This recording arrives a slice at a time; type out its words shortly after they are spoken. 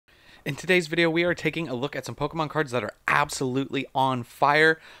In today's video, we are taking a look at some Pokemon cards that are absolutely on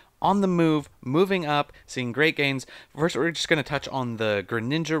fire, on the move, moving up, seeing great gains. First, we're just going to touch on the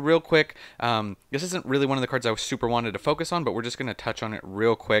Greninja real quick. This isn't really one of the cards I super wanted to focus on, but we're just going to touch on it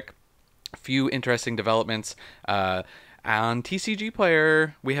real quick. A few interesting developments. On TCG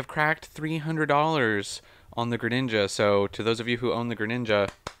Player, we have cracked $300 on the Greninja. So to those of you who own the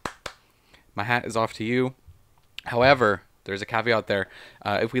Greninja, my hat is off to you. However, there's a caveat there.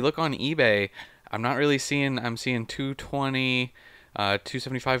 If we look on eBay, I'm seeing 220,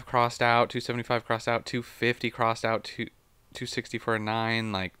 275 crossed out, 275 crossed out, 250 crossed out, 260 for a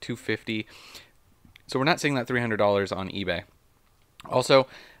 9, like 250. So we're not seeing that $300 on eBay. Also,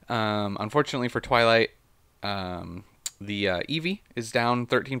 unfortunately for Twilight, the EV is down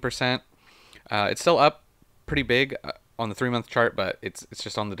 13%. It's still up pretty big on the 3-month chart, but it's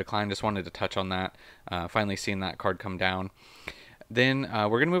just on the decline. Just wanted to touch on that. Finally seeing that card come down. Then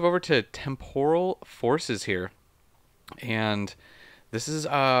we're going to move over to Temporal Forces here. And this is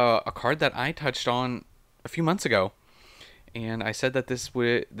a card that I touched on a few months ago. And I said that this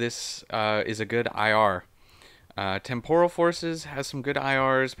is a good IR. Temporal Forces has some good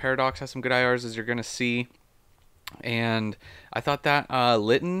IRs. Paradox has some good IRs, as you're going to see. And I thought that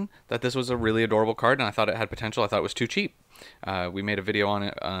that this was a really adorable card, and I thought it had potential. I thought it was too cheap. We made a video on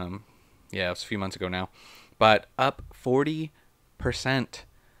it, yeah, it was a few months ago now. But up 40%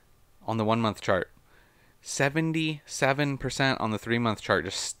 on the 1-month chart. 77% on the 3-month chart,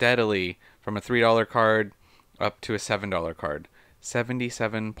 just steadily from a $3 card up to a $7 card.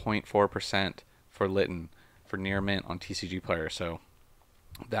 77.4% for Litten, for near mint on TCG Player. So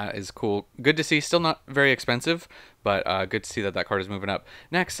that is cool. Good to see. Still not very expensive, but good to see that card is moving up.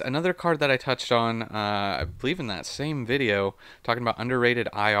 Next, another card that I touched on, I believe in that same video, talking about underrated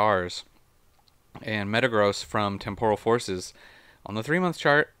IRs, and Metagross from Temporal Forces. On the 3-month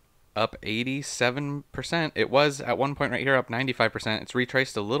chart, up 87%. It was at one point right here up 95%. It's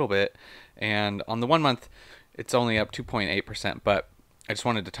retraced a little bit, and on the 1-month, it's only up 2.8%. But I just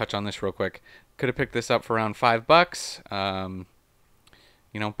wanted to touch on this real quick. Could have picked this up for around $5.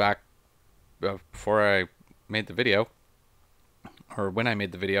 You know, back before I made the video, or when I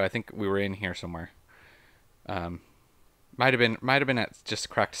made the video, I think we were in here somewhere. Might have been at just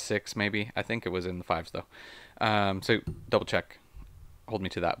cracked 6, maybe. I think it was in the 5s though. So double check, hold me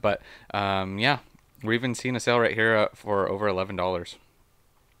to that. But yeah, we're even seeing a sale right here for over $11.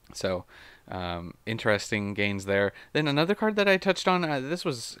 So interesting gains there. Then another card that I touched on. This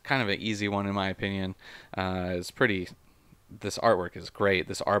was kind of an easy one in my opinion. It's pretty. This artwork is great.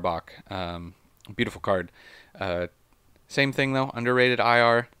 This Arbok, beautiful card. Same thing though, underrated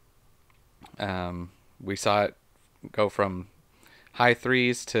IR. We saw it go from high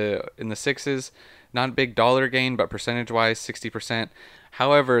 3s to in the 6s. Not a big dollar gain, but percentage-wise, 60%.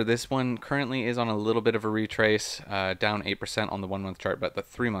 However, this one currently is on a little bit of a retrace, down 8% on the 1-month chart, but the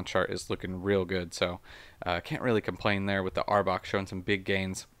 3-month chart is looking real good. So can't really complain there with the Arbok showing some big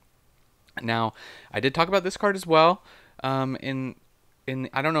gains. Now, I did talk about this card as well. I don't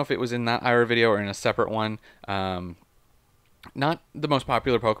know if it was in that IR video or in a separate one. Not the most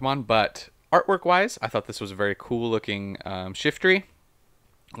popular Pokemon, but artwork wise, I thought this was a very cool looking Shiftry.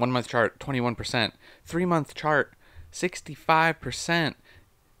 1-month chart 21%, 3-month chart 65%.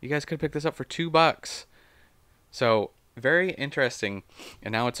 You guys could pick this up for $2. So very interesting.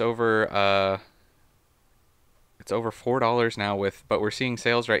 And now it's over $4 now but we're seeing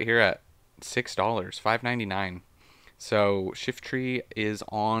sales right here at $6, $5.99. So Shiftry is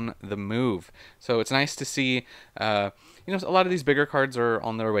on the move. So it's nice to see, a lot of these bigger cards are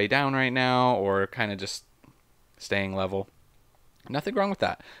on their way down right now, or kind of just staying level. Nothing wrong with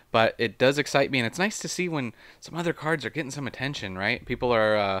that, but it does excite me, and it's nice to see when some other cards are getting some attention, right? People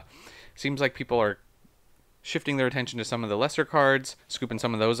are, seems like people are shifting their attention to some of the lesser cards, scooping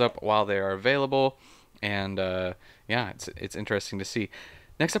some of those up while they are available, and yeah, it's interesting to see.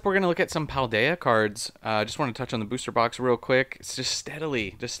 Next up, we're going to look at some Paldea cards. Just want to touch on the booster box real quick. It's just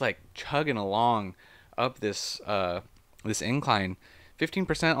steadily, just like chugging along up this this incline.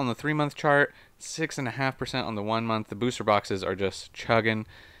 15% on the 3-month chart, 6.5% on the 1-month. The booster boxes are just chugging.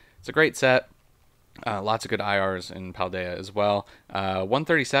 It's a great set. Lots of good IRs in Paldea as well.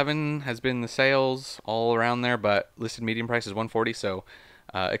 137 has been the sales all around there, but listed median price is 140, so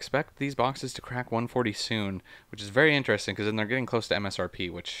expect these boxes to crack 140 soon, which is very interesting because then they're getting close to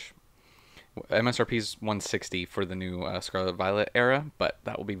MSRP, which MSRP is 160 for the new Scarlet Violet era, but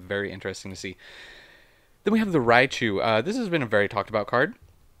that will be very interesting to see. Then we have the Raichu. This has been a very talked about card.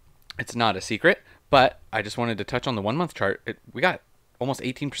 It's not a secret, but I just wanted to touch on the 1-month chart. We got almost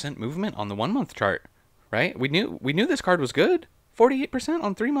 18% movement on the 1-month chart, right? We knew this card was good. 48%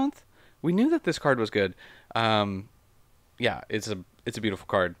 on 3-month. we knew that this card was good. Yeah, it's a beautiful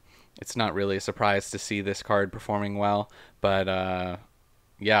card. It's not really a surprise to see this card performing well, but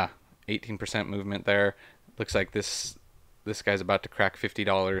yeah, 18% movement there. Looks like this guy's about to crack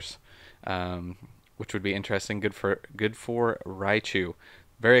 $50, which would be interesting. Good for Raichu.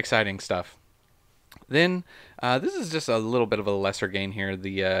 Very exciting stuff. Then this is just a little bit of a lesser gain here.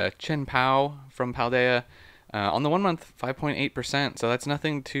 The Chen Pao from Paldea on the 1 month, 5.8%. So that's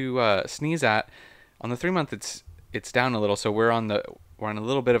nothing to sneeze at. On the 3 month, it's down a little. So we're on a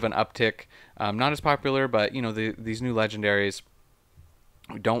little bit of an uptick. Not as popular, but you know these new legendaries.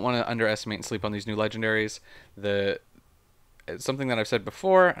 We don't want to underestimate and sleep on these new legendaries. It's something that I've said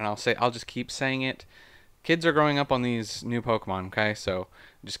before, and I'll just keep saying it. Kids are growing up on these new Pokemon, okay? So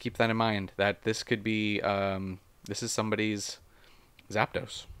just keep that in mind. That this could be this is somebody's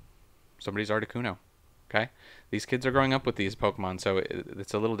Zapdos, somebody's Articuno, okay? These kids are growing up with these Pokemon, so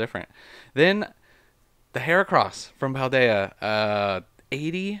it's a little different. Then the Heracross from Paldea,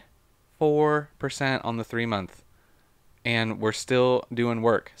 84% on the 3 month, and we're still doing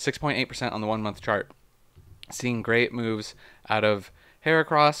work. 6.8% on the 1 month chart. Seeing great moves out of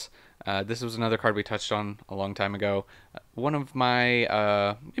Heracross. This was another card we touched on a long time ago. One of my,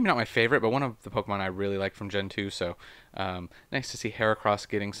 maybe not my favorite, but one of the Pokemon I really like from Gen 2. So nice to see Heracross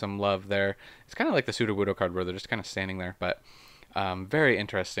getting some love there. It's kind of like the Sudowoodo card where they're just kind of standing there. But very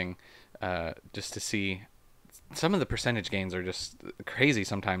interesting just to see. Some of the percentage gains are just crazy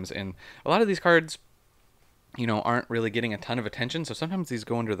sometimes. And a lot of these cards, you know, aren't really getting a ton of attention, so sometimes these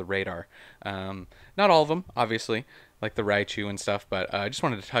go under the radar. Not all of them, obviously, like the Raichu and stuff, but I just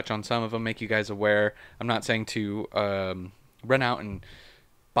wanted to touch on some of them, make you guys aware. I'm not saying to run out and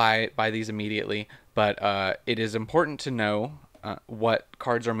buy these immediately, but it is important to know what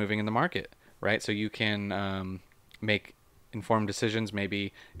cards are moving in the market, right? So you can make informed decisions.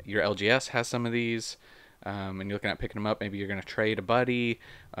 Maybe your LGS has some of these, and you're looking at picking them up. Maybe you're going to trade a buddy.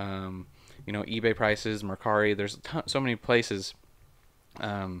 You know, eBay prices, Mercari. There's so many places.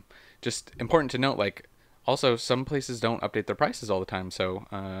 Just important to note, like, also some places don't update their prices all the time. So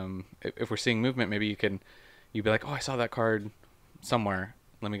if we're seeing movement, maybe you'd be like, oh, I saw that card somewhere.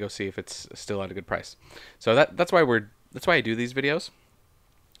 Let me go see if it's still at a good price. So that's why I do these videos.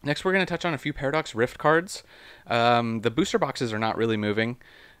 Next, we're going to touch on a few Paradox Rift cards. The booster boxes are not really moving.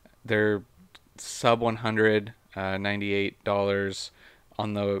 They're sub 100, $98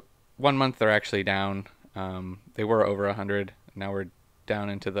 on the 1 month. They're actually down. They were over 100. Now we're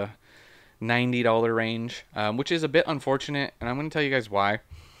down into the $90 range, which is a bit unfortunate, and I'm going to tell you guys why.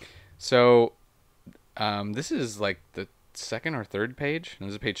 So this is like the second or third page.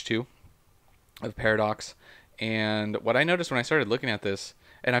 This is page 2 of Paradox. And what I noticed when I started looking at this,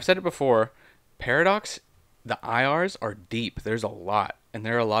 and I've said it before, Paradox, the IRs are deep. There's a lot, and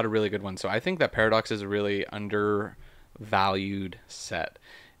there are a lot of really good ones. So I think that Paradox is a really undervalued set.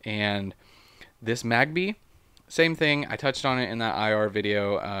 And this Magby, same thing. I touched on it in that IR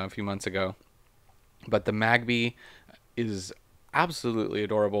video a few months ago. But the Magby is absolutely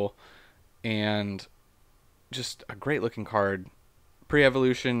adorable and just a great looking card.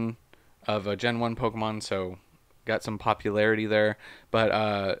 Pre-evolution of a Gen 1 Pokemon, so got some popularity there. But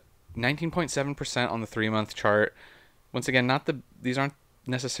 19.7% on the 3-month chart. Once again, these aren't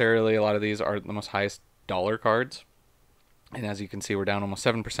necessarily, a lot of these are the most highest dollar cards. And as you can see, we're down almost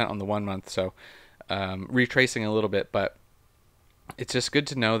 7% on the 1 month. So retracing a little bit, but it's just good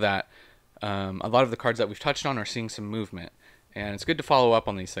to know that a lot of the cards that we've touched on are seeing some movement. And it's good to follow up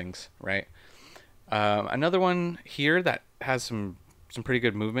on these things, right? Another one here that has some pretty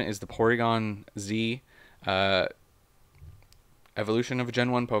good movement is the Porygon Z evolution of a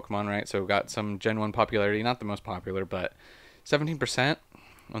Gen 1 Pokemon, right? So got some Gen 1 popularity, not the most popular, but 17%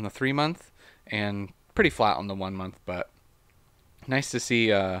 on the 3 month and pretty flat on the 1 month, but nice to see,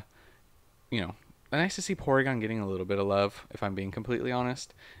 nice to see Porygon getting a little bit of love, if I'm being completely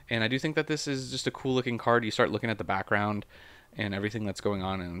honest. And I do think that this is just a cool looking card. You start looking at the background and everything that's going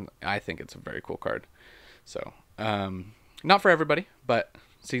on, and I think it's a very cool card. So, not for everybody, but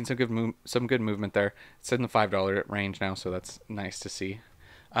seeing some good movement there. It's in the $5 range now, so that's nice to see.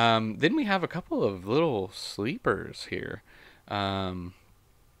 Then we have a couple of little sleepers here.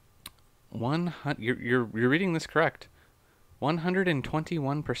 You're reading this correct.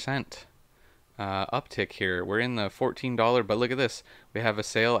 121% uptick here. We're in the $14, but look at this. We have a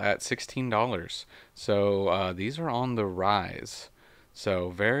sale at $16. So these are on the rise. So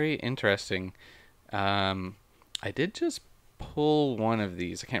very interesting. I did just pull one of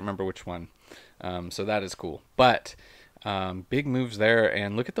these. I can't remember which one. So that is cool. But big moves there.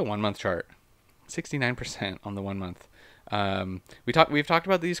 And look at the 1 month chart. 69% on the 1 month. We've talked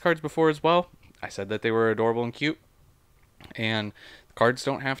about these cards before as well. I said that they were adorable and cute, and cards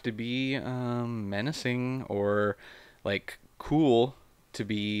don't have to be menacing or like cool to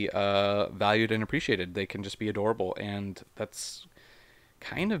be valued and appreciated. They can just be adorable, and that's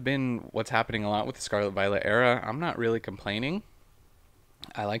kind of been what's happening a lot with the Scarlet Violet era. I'm not really complaining.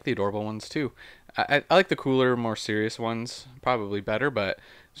 I like the adorable ones too. I like the cooler, more serious ones probably better, but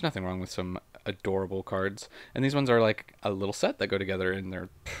there's nothing wrong with some adorable cards. And these ones are like a little set that go together, and they're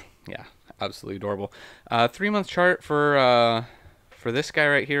yeah, absolutely adorable. 3 month chart for this guy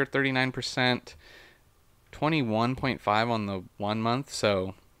right here, 39%, 21.5 on the 1 month.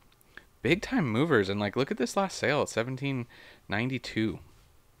 So big time movers. And like, look at this last sale at 1792.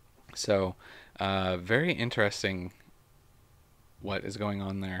 So very interesting what is going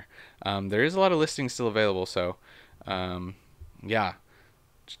on there. There is a lot of listings still available, so yeah,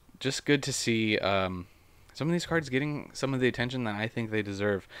 just good to see some of these cards getting some of the attention that I think they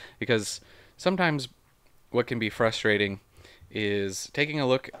deserve, because sometimes what can be frustrating is taking a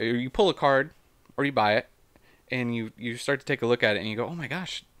look, or you pull a card or you buy it and you start to take a look at it and you go, oh my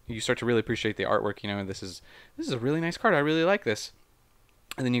gosh, you start to really appreciate the artwork. You know, this is a really nice card, I really like this.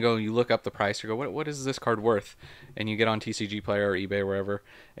 And then you look up the price, you go, what is this card worth? And you get on TCG Player or eBay or wherever,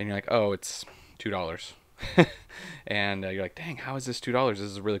 and you're like, oh, it's $2. And you're like, dang, how is this $2? This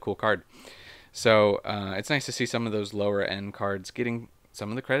is a really cool card. So it's nice to see some of those lower end cards getting some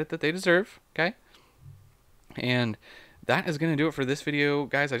of the credit that they deserve, okay? And that is going to do it for this video,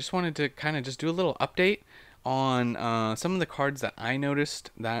 guys. I just wanted to kind of just do a little update on some of the cards that I noticed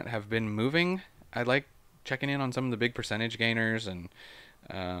that have been moving. I like checking in on some of the big percentage gainers, and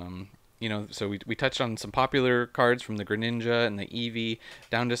you know, so we touched on some popular cards from the Greninja and the Eevee,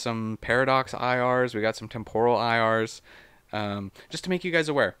 down to some Paradox IRs. We got some Temporal IRs, just to make you guys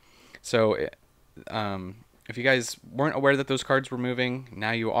aware. So if you guys weren't aware that those cards were moving,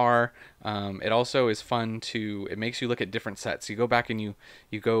 now you are. It also is fun it makes you look at different sets. You go back and you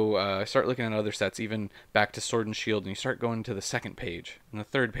go start looking at other sets, even back to Sword and Shield, and you start going to the second page and the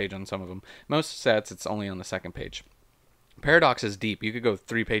third page on some of them. Most sets, it's only on the second page. Paradox is deep. You could go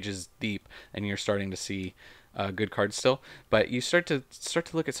 3 pages deep and you're starting to see good cards still. But you start to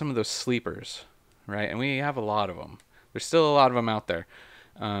look at some of those sleepers, right? And we have a lot of them. There's still a lot of them out there.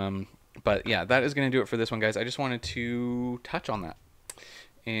 But yeah, that is going to do it for this one, guys. I just wanted to touch on that.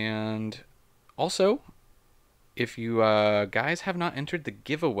 And also, if you guys have not entered the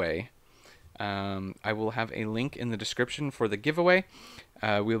giveaway, I will have a link in the description for the giveaway.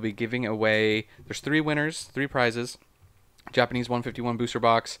 We'll be giving away, there's 3 winners, 3 prizes. Japanese 151 booster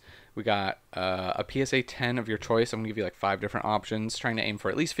box. We got a PSA 10 of your choice. I'm going to give you like 5 different options, trying to aim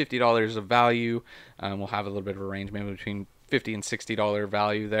for at least $50 of value. We'll have a little bit of a range, maybe between $50 and $60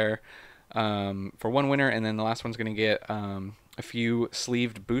 value there for one winner. And then the last one's going to get a few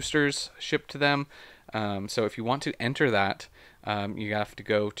sleeved boosters shipped to them. So if you want to enter that, you have to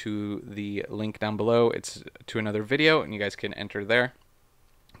go to the link down below. It's to another video, and you guys can enter there.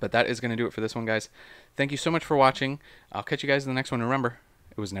 But that is going to do it for this one, guys. Thank you so much for watching. I'll catch you guys in the next one. Remember,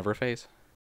 it was never a phase.